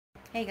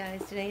Hey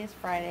guys, today is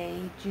Friday,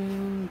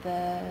 June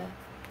the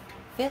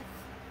 5th,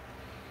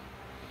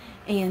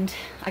 and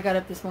I got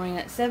up this morning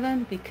at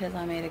 7 because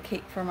I made a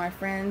cake for my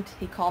friend.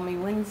 He called me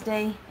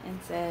Wednesday and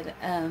said,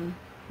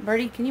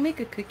 Birdie, can you make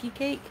a cookie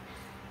cake?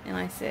 And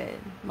I said,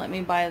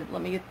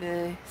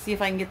 see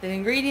if I can get the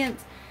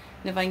ingredients,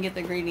 and if I can get the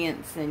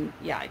ingredients, then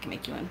yeah, I can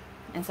make you one.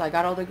 And so I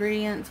got all the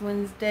ingredients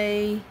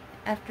Wednesday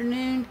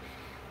afternoon,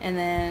 and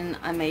then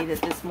I made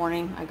it this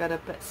morning. I got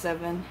up at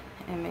 7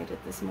 and made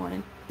it this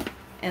morning.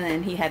 And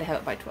then he had to have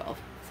it by 12.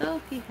 So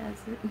he has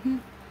it.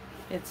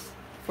 It's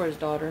for his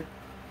daughter.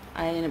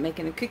 I ended up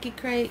making a cookie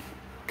cake,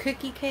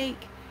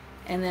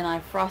 and then I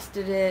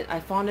frosted it, I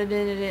fondant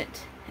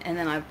it, and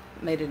then I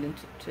made it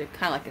into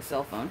kind of like a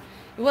cell phone.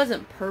 It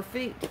wasn't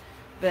perfect,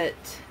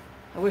 but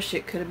I wish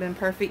it could have been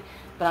perfect,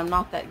 but I'm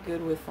not that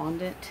good with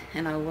fondant,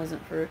 and I'm not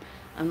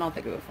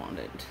that good with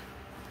fondant.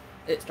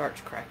 It starts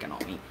cracking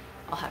on me.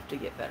 I'll have to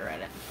get better at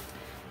it.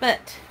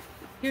 But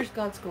here's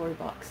God's Glory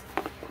Box.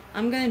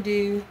 I'm going to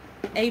do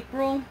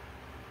April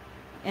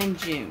and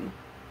June.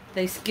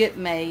 They skipped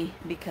May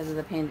because of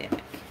the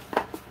pandemic.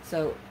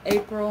 So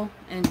April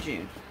and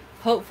June.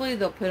 Hopefully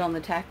they'll put on the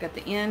tack at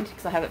the end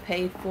because I have it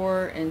paid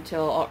for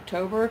until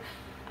October.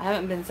 I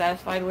haven't been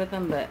satisfied with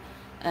them, but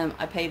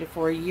I paid it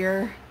for a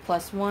year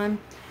plus one.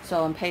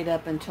 So I'm paid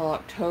up until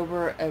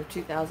October of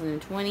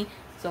 2020.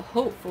 So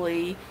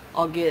hopefully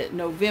I'll get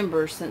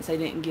November since they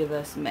didn't give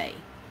us May.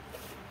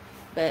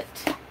 But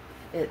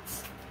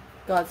it's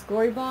God's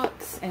Glory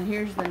Box, and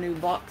here's the new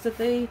box that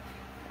they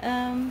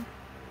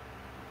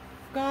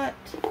got.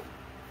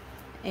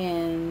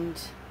 And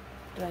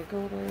did I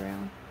go all the way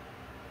around?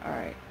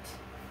 Alright,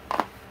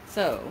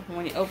 so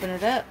when you open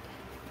it up,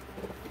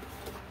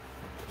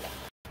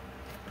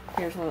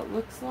 here's what it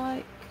looks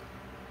like.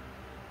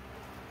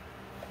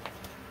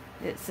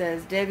 It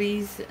says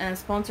Debbie's,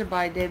 sponsored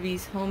by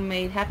Debbie's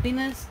Homemade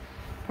Happiness,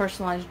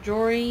 personalized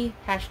jewelry,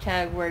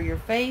 hashtag wear your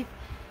faith,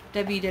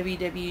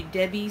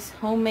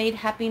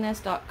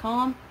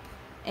 www.debbieshomemadehappiness.com,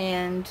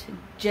 and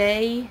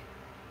Jay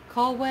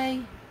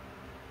Callway,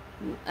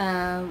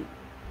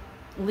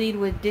 lead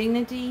with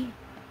diligence,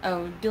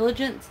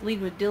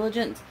 lead with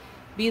diligence,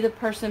 be the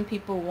person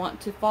people want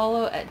to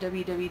follow at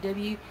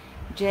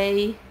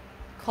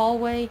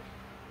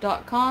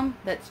www.jcallway.com.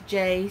 that's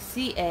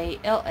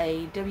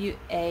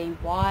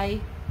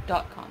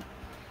JCALAWAY.com.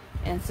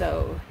 And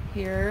so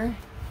here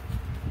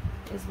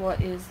is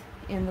what is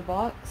in the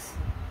box,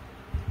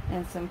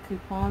 and some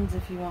coupons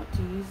if you want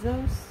to use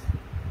those.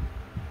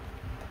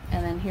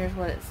 And then here's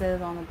what it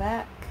says on the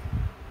back.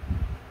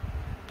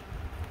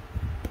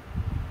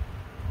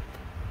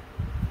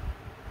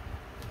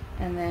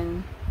 And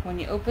then when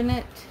you open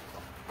it,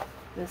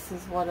 this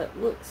is what it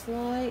looks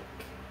like.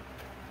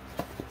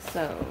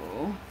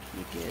 So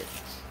you get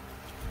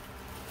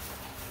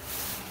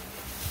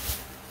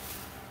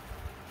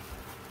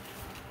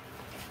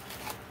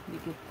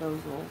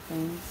those little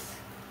things.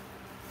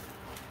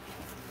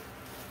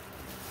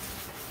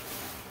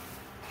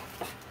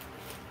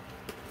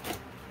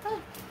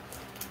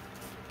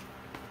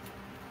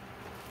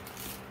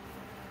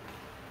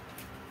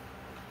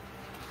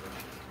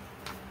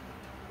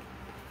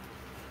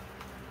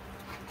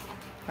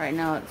 Right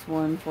now it's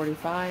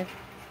 1:45,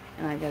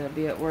 and I gotta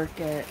be at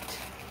work at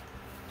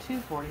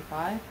 2:45.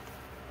 I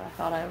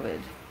thought I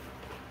would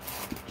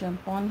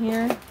jump on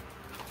here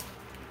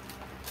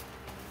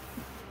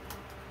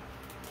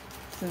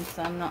since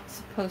I'm not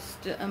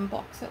supposed to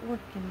unbox at work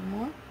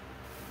anymore.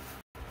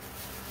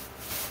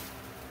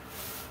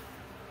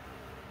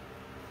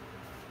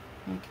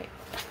 Okay,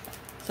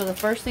 so the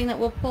first thing that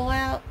we'll pull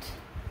out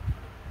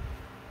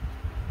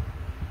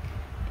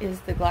is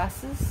the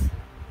glasses.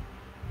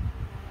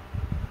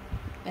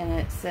 And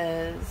it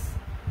says,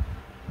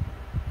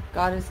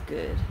 God is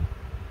good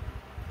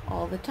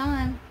all the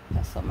time.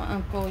 That's what my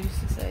uncle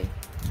used to say.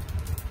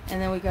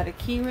 And then we got a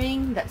key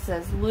ring that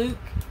says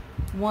Luke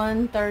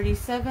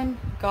 1:37,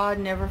 God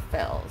never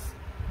fails.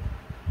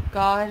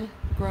 Love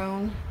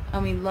grown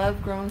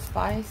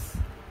spice.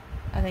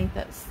 I think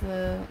that's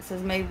it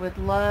says made with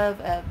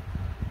love at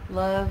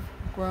grow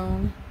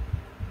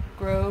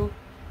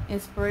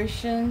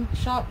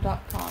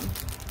inspirationshop.com.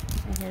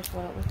 And here's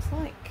what it looks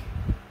like.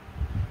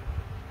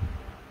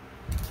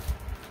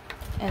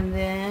 And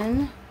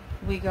then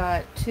we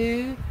got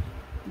two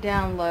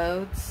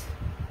downloads.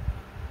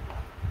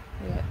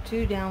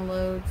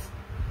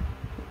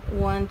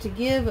 One to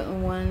give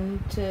and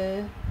one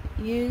to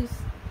use.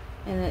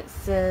 And it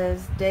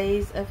says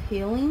Days of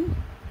Healing.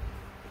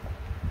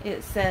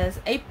 It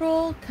says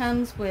April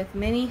comes with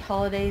many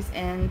holidays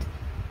and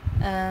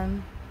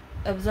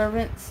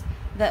observance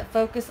that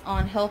focus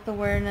on health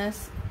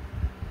awareness,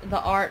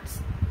 the arts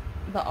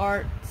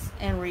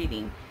and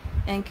reading,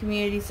 and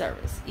community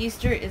service.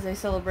 Easter is a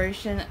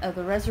celebration of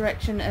the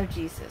resurrection of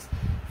Jesus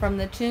from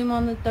the tomb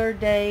on the third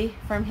day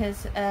from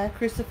his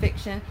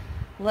crucifixion.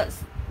 Let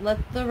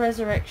the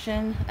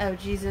resurrection of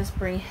Jesus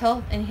bring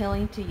health and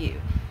healing to you.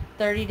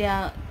 30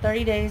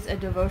 days of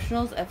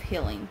devotionals of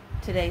healing.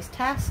 Today's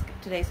task,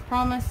 today's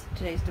promise,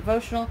 today's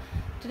devotional,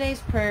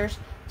 today's prayers,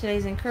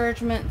 today's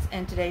encouragements,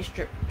 and today's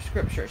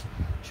scriptures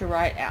to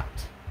write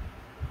out.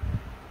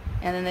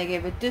 And then they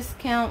gave a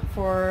discount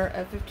for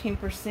a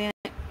 15%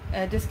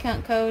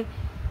 discount code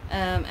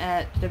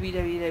at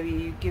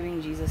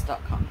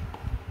www.givingjesus.com.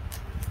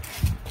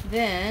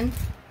 Then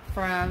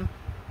from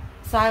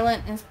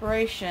Silent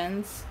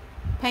Inspirations,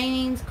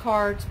 paintings,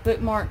 cards,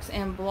 bookmarks,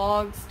 and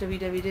blogs,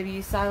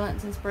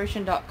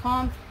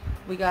 www.silenceinspiration.com.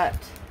 We got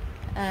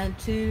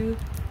 2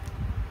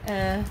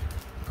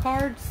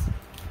 cards.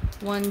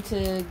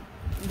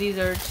 These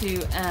are to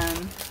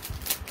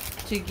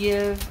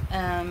give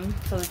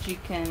so that you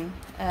can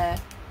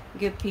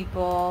give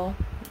people,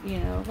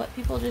 let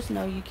people just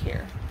know you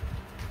care.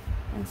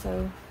 And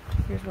so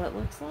here's what it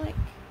looks like.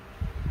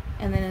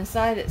 And then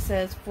inside it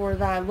says, "For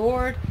thy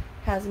Lord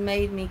has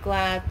made me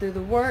glad through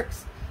the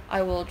works.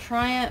 I will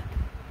triumph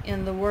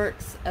in the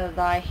works of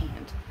thy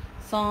hand."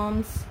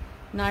 Psalms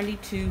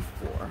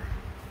 92:4.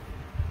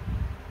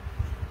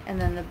 And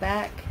then the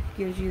back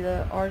gives you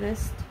the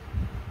artist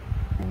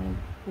and a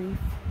brief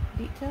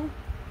detail.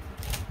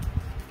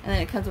 And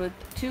then it comes with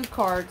 2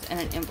 cards and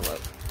an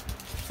envelope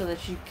so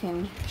that you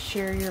can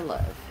share your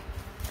love.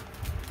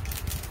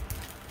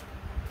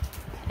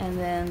 And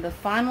then the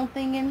final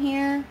thing in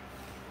here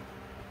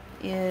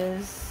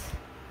is,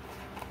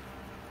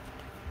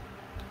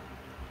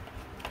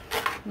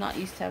 not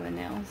used to having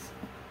nails,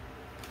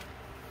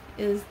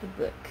 is the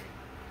book.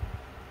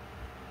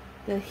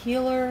 The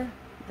Healer,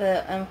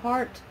 the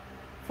Heart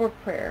for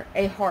Prayer,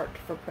 A Heart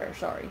for Prayer,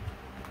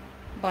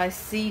 by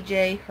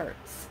C.J.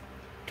 Hertz.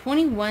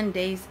 21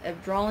 days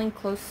of drawing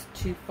close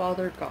to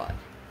Father God.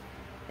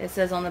 It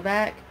says on the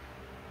back,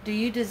 "Do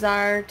you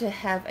desire to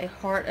have a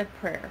heart of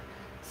prayer?"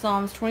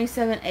 Psalms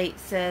 27:8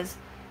 says,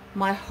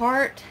 "My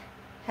heart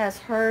has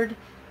heard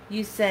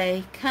you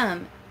say,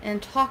 'Come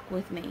and talk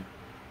with me.'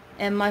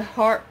 And my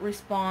heart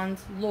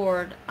responds,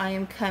 'Lord, I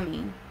am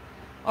coming.'"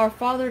 Our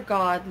Father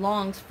God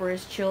longs for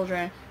his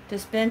children to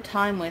spend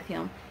time with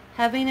him.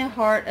 Having a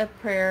heart of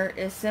prayer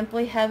is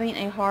simply having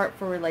a heart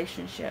for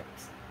relationship.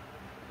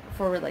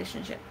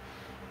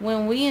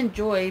 When we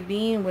enjoy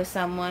being with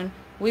someone,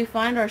 we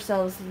find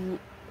ourselves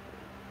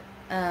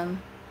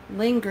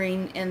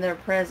lingering in their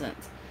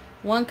presence.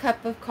 1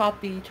 cup of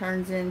coffee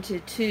turns into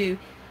 2,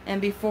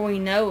 and before we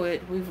know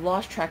it, we've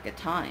lost track of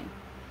time.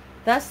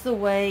 That's the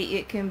way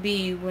it can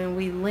be when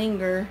we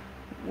linger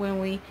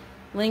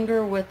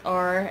with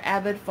our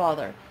Abba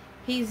Father.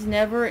 He's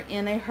never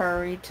in a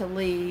hurry to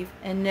leave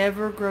and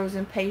never grows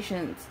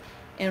impatient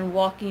in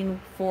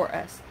walking for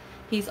us.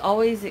 He's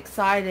always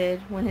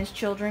excited when his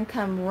children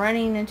come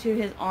running into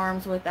his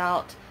arms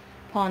without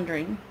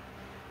pondering.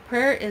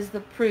 Prayer is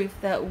the proof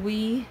that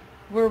we're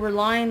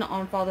relying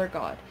on Father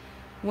God.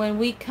 When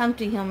we come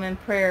to him in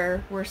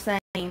prayer, we're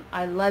saying,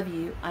 "I love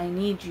you, I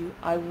need you,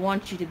 I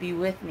want you to be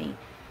with me."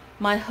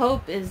 My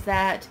hope is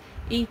that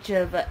each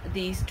of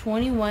these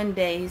 21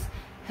 days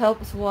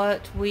helps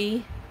with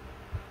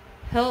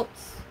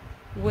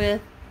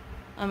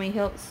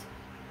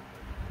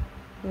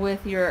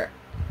your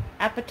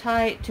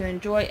appetite to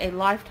enjoy a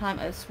lifetime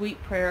of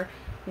sweet prayer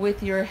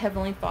with your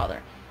Heavenly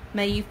Father.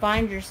 May you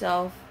find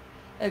yourself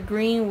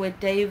agreeing with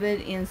David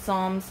in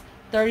Psalms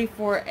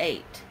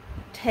 34:8.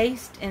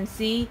 "Taste and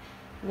see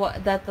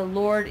that the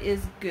Lord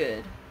is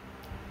good.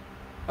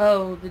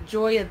 Oh, the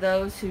joy of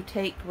those who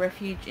take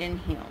refuge in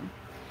him."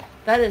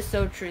 That is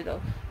so true,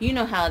 though. You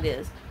know how it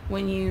is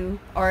when you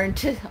are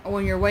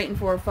when you're waiting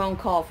for a phone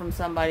call from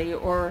somebody,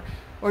 or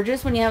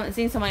just when you haven't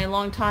seen somebody in a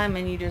long time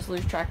and you just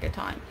lose track of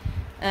time.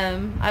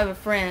 I have a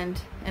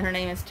friend, and her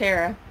name is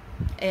Tara,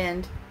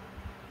 and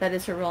that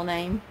is her real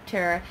name,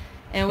 Tara.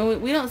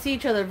 And we don't see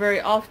each other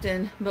very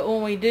often, but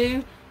when we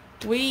do,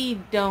 we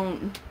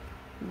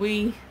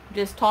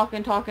just talk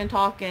and talk and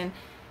talk, and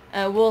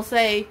we'll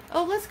say,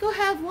 "Oh, let's go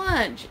have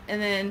lunch,"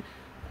 and then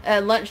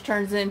lunch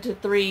turns into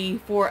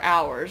 3-4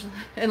 hours.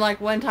 And like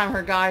one time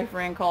her guy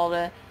friend called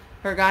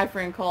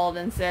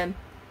and said,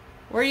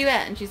 "Where are you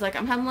at?" And she's like,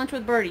 "I'm having lunch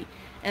with Birdie."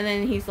 And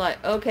then he's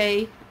like,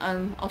 "Okay,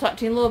 I'll talk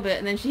to you in a little bit."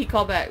 And then she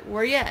called back,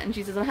 "Where are you at?" And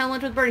she says, "I'm having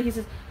lunch with Birdie." He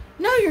says,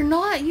 "No, you're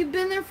not. You've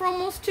been there for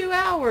almost 2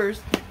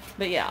 hours.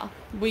 But yeah,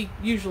 we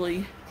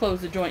usually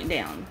close the joint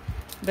down.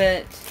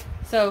 But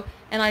so,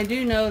 and I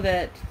do know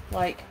that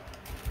like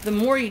the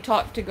more you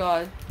talk to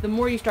God, the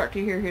more you start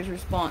to hear his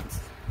response.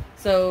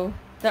 So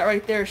that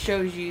right there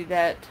shows you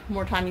that the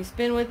more time you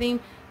spend with him,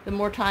 the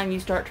more time you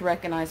start to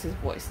recognize his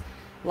voice.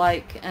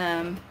 Like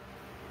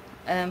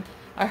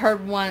I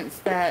heard once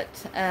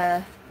that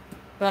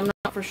but I'm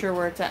not for sure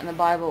where it's at in the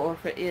Bible or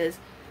if it is,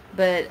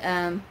 but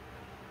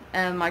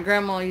my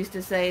grandma used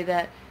to say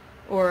that,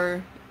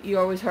 or you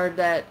always heard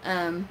that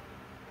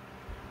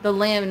the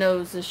lamb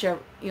knows the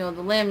shepherd,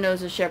 the lamb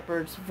knows the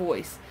shepherd's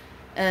voice,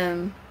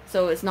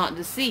 so it's not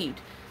deceived.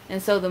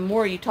 And so the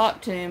more you talk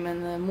to him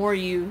and the more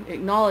you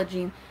acknowledge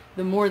him,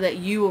 the more that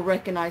you will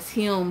recognize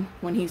him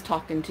when he's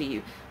talking to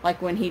you.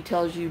 Like when he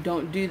tells you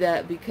don't do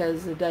that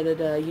because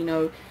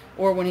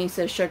or when he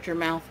says shut your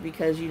mouth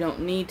because you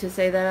don't need to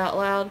say that out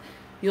loud.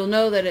 You'll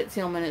know that it's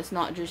him, and it's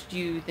not just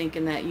you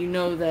thinking that. You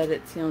know that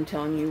it's him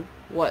telling you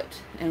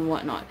what and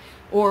what not.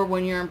 or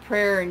when you're in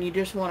prayer and you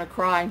just want to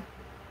cry.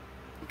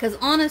 Because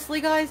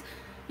honestly, guys,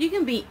 you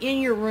can be in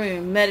your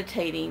room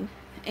meditating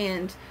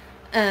and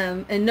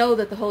know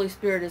that the Holy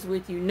Spirit is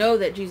with you, know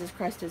that Jesus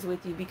Christ is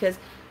with you, because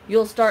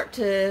you'll start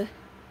to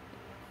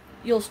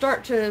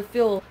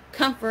feel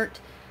comfort,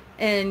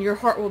 and your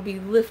heart will be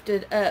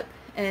lifted up,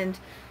 and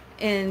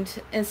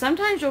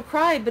sometimes you'll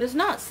cry, but it's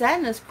not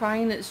sadness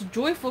crying, it's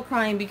joyful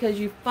crying, because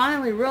you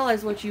finally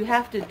realize what you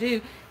have to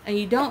do, and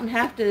you don't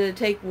have to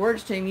take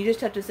words to him. You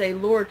just have to say,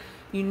 Lord,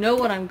 you know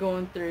what I'm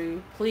going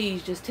through,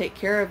 please just take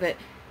care of it,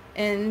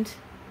 and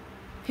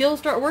he'll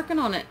start working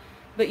on it.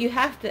 But you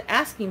have to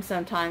ask him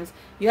sometimes.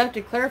 You have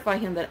to clarify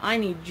him that I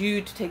need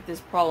you to take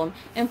this problem,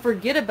 and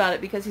forget about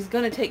it, because he's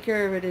going to take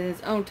care of it in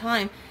his own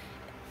time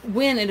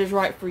when it is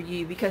right for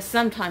you. Because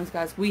sometimes,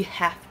 guys, we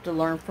have to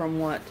learn from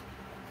what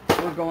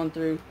we're going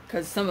through,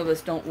 because some of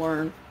us don't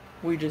learn.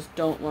 We just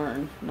don't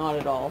learn. Not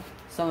at all.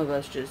 Some of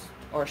us just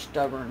are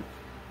stubborn.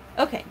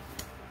 Okay,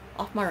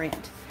 off my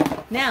rant.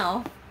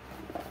 Now,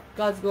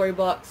 God's Glory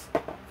box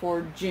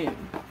for June.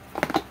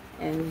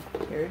 And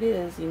here it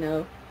is. You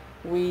know,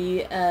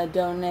 we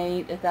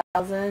donate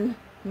 1,000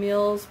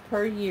 meals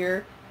per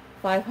year,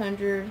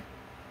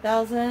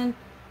 500,000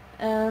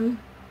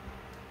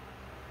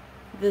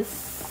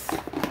 this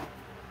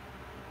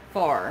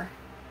far,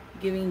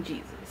 Giving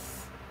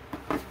Jesus.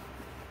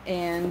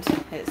 And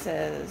it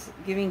says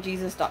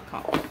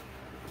givingjesus.com.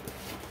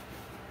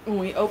 When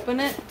we open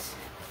it,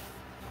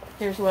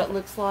 here's what it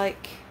looks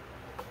like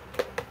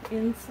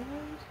inside.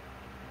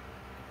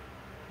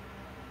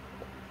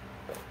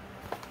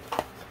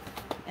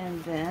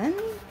 And then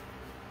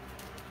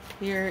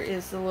here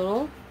is the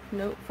little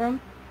note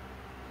from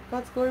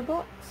God's Glory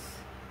box.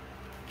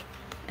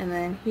 And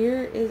then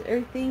here is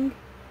everything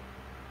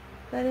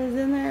that is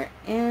in there,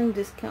 and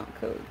discount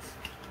codes.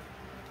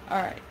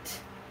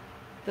 Alright.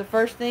 The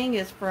first thing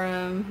is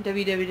from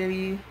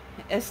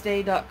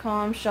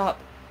www.estee.com, shop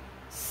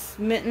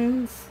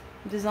Smitten's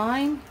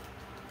Design,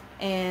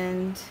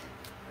 and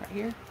right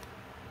here.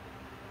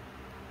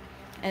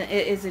 And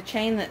it is a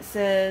chain that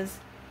says,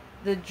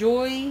 the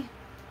joy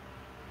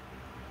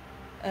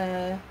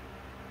in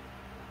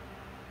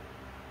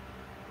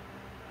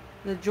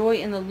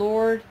the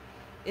Lord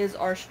is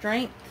our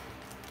strength.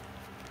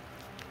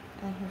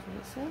 And here's what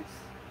it says.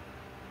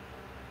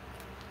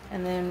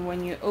 And then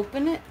when you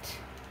open it,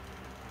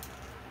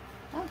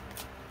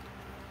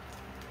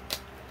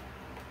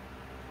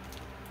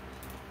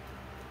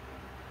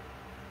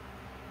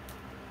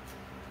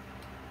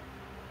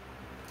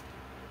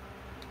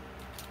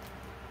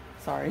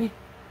 sorry.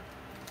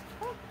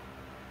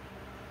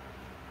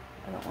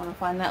 I don't want to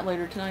find that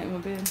later tonight in my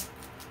bed.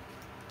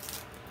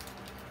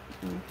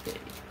 Okay.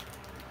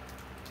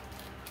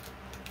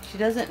 She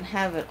doesn't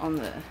have it on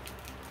the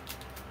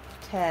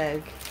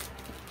tag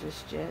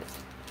just yet.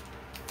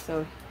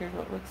 So here's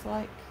what it looks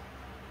like.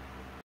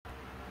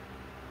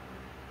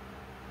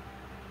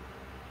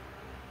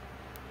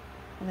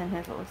 And then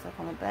here's what it looks like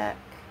on the back.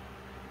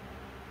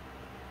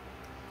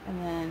 And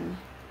then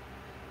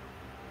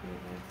here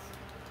it is.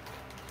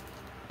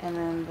 And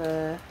then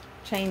the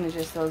chain is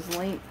just those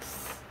links.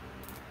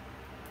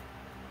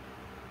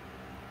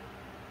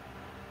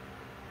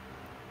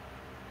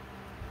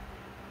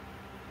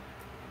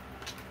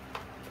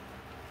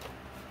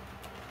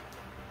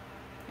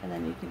 And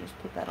then you can just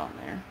put that on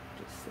there.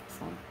 Just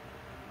sits on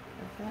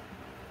like that.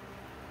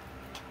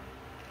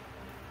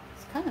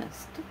 It's kind of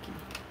sticky,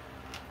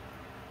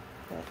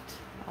 but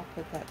I'll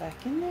put that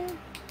back in there.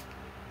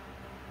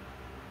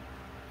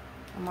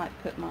 I might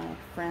put my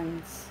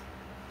friend's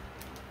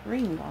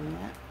ring on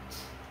that.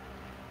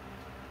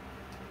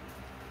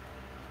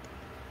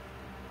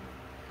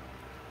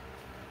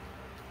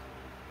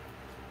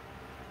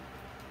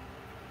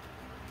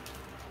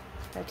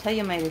 I tell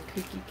you, I made a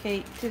cookie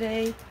cake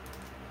today,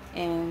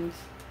 and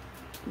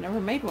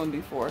never made one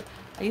before.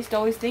 I used to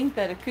always think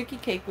that a cookie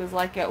cake was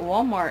like at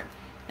Walmart,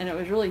 and it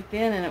was really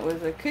thin and it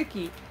was a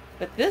cookie,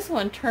 but this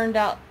one turned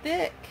out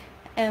thick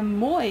and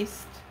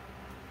moist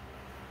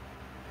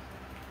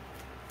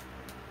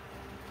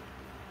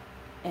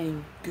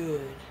and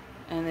good.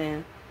 And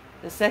then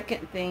the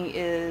second thing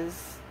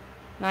is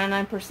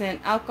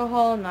 99%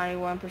 alcohol,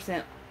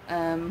 91%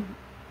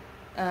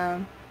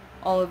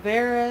 aloe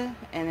vera,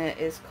 and it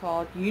is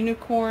called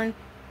Unicorn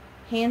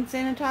Hand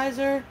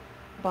Sanitizer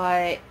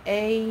by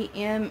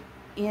AMNH,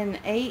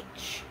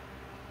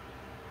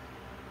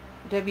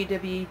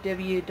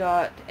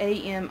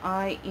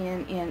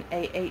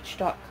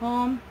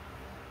 www.aminnah.com.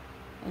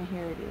 And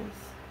here it is.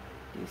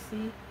 Do you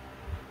see?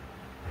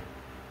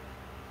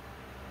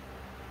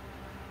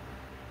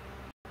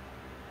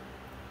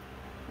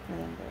 And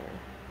then there's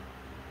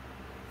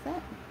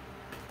that.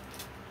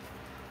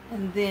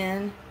 And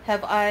then,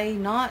 have I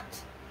not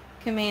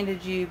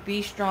commanded you,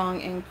 be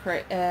strong and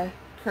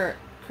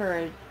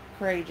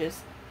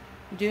courageous?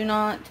 Do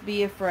not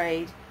be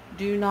afraid.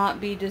 Do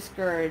not be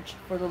discouraged,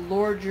 for the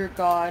Lord your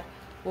God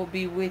will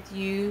be with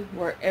you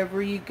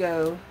wherever you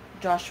go.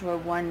 Joshua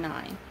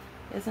 1:9.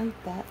 Isn't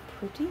that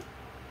pretty?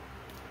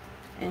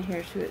 And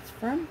here's who it's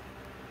from.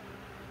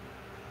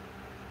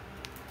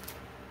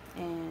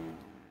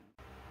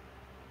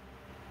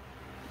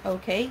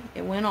 Okay,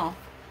 it went off.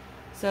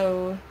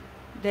 So,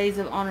 days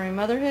of honoring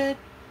motherhood,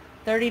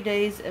 30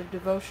 days of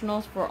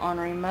devotionals for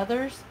honoring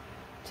mothers,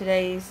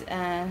 today's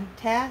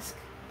task,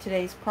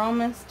 today's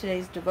promise,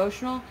 today's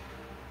devotional,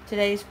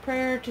 today's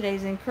prayer,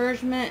 today's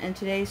encouragement, and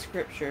today's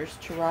scriptures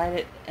to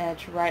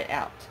write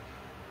out.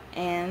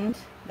 And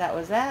that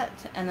was that.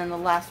 And then the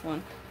last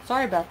one.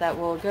 Sorry about that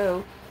while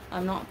ago.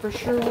 I'm not for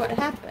sure what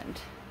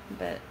happened,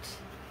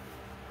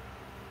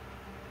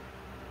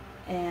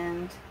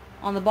 and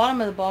on the bottom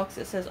of the box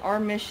it says our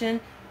mission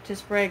to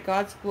spread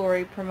God's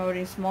glory,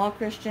 promoting small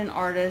Christian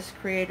artists,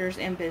 creators,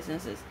 and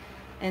businesses,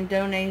 and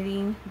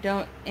donate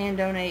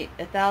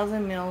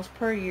 1,000 meals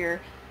per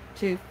year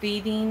to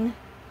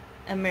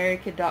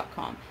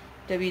feedingamerica.com,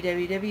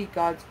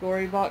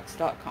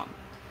 www.godsglorybox.com.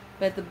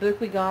 But the book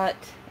we got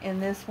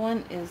in this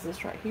one is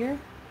this right here,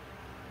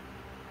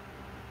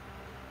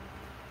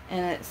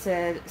 and it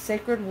said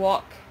Sacred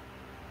Walk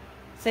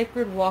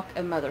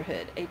of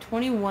Motherhood, a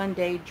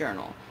 21-day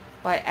journal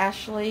by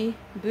Ashley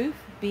Buffe,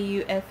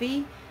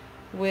 B-U-F-E,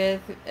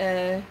 with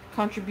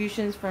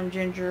contributions from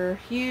Ginger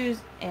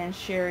Hughes and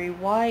Sherry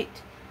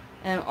White,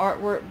 and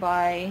artwork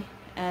by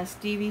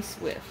Stevie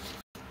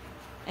Swift.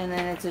 And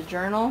then it's a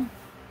journal,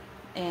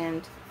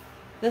 and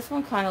this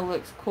one kind of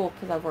looks cool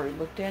because I've already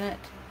looked in it,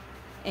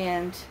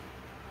 and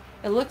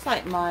it looks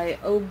like my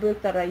old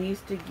book that I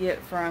used to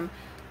get from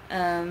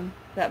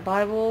that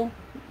Bible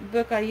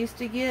book I used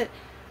to get,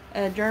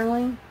 a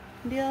journaling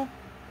deal. I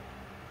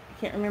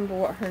can't remember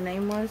what her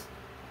name was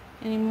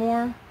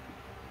anymore,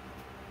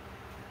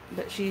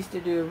 but she used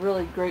to do a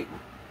really great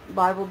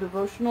Bible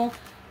devotional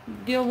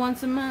deal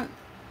once a month,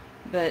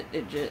 but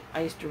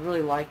I used to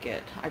really like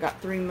it. I got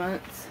 3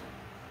 months,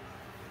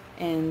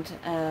 and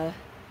I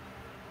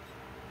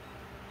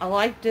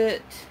liked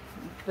it,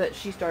 but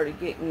she started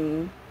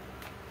getting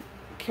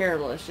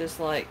careless, just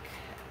like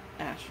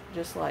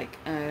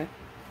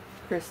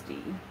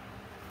Christy.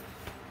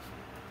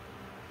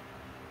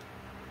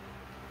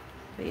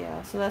 But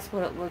yeah, so that's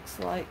what it looks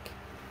like.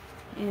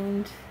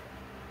 And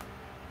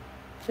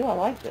ooh, I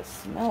like the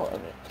smell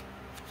of it.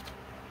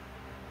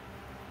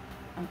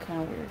 I'm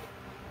kind of weird.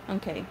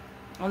 Okay,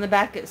 on the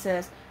back it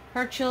says,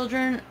 her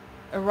children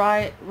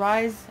rise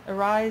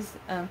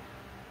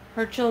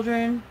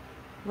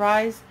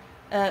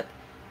up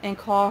and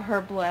call her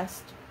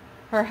blessed,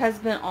 her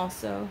husband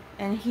also,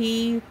 and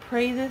he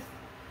praiseth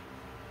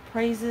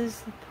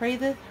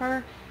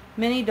her.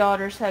 Many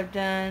daughters have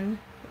done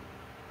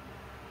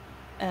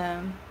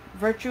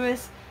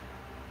virtuously,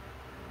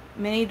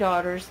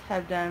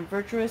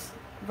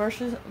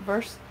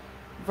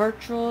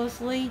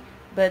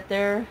 but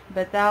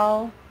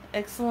thou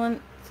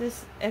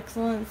excellencest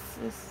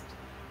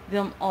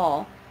them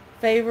all.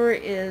 Favor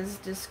is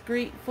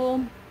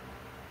discreetful,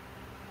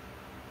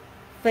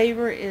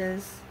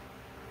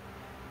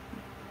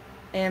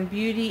 and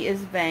beauty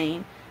is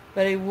vain,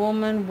 but a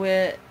woman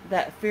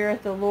that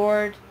feareth the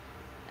Lord,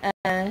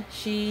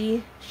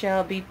 she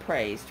shall be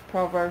praised.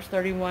 Proverbs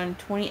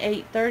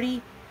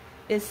 31:28-30.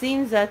 It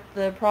seems that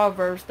the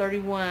Proverbs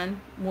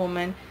 31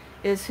 woman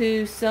is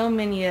who so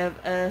many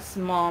of us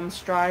moms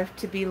strive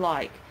to be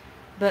like.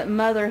 But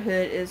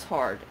motherhood is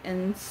hard,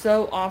 and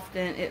so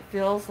often it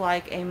feels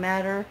like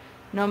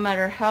no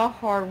matter how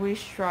hard we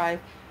strive,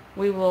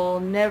 we will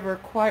never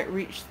quite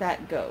reach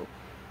that goal.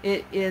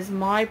 It is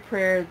my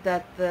prayer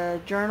that the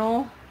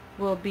journal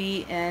will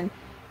be an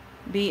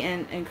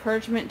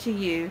encouragement to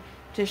you,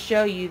 to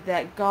show you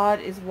that God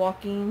is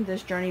walking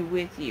this journey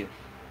with you,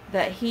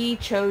 that He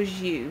chose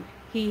you,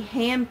 He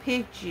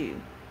handpicked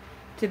you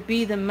to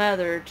be the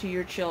mother to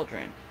your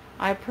children.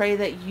 I pray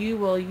that you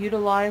will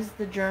utilize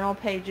the journal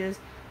pages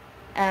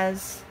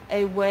as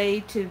a way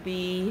to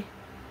be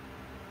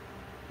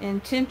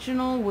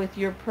intentional with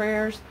your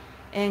prayers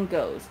and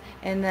goals,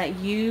 and that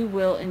you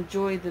will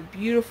enjoy the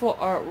beautiful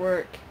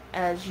artwork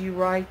as you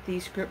write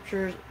these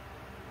scriptures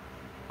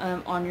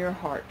on your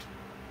heart.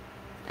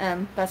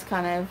 That's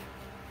kind of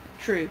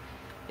true.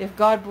 If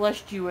God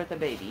blessed you with a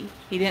baby,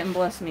 He didn't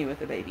bless me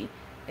with a baby.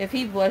 If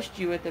He blessed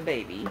you with a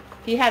baby,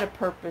 He had a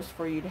purpose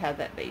for you to have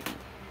that baby.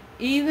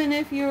 Even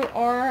if you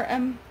are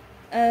a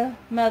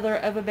mother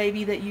of a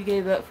baby that you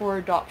gave up for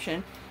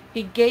adoption,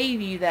 He gave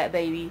you that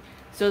baby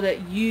so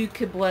that you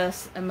could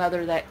bless a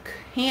mother that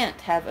can't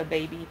have a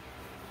baby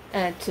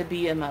to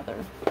be a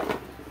mother.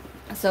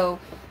 So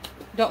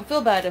don't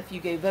feel bad if you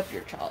gave up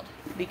your child,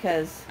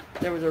 because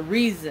there was a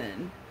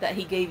reason that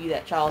He gave you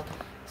that child,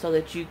 so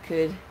that you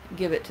could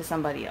give it to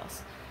somebody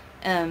else.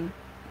 And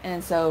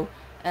so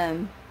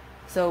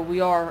we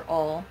are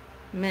all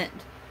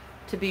meant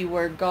to be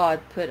where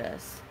God put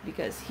us,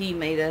 because He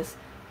made us.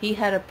 He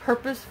had a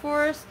purpose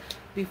for us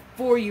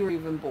before you were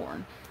even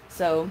born.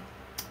 So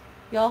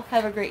y'all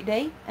have a great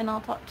day, and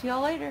I'll talk to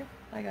y'all later.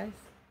 Bye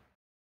guys.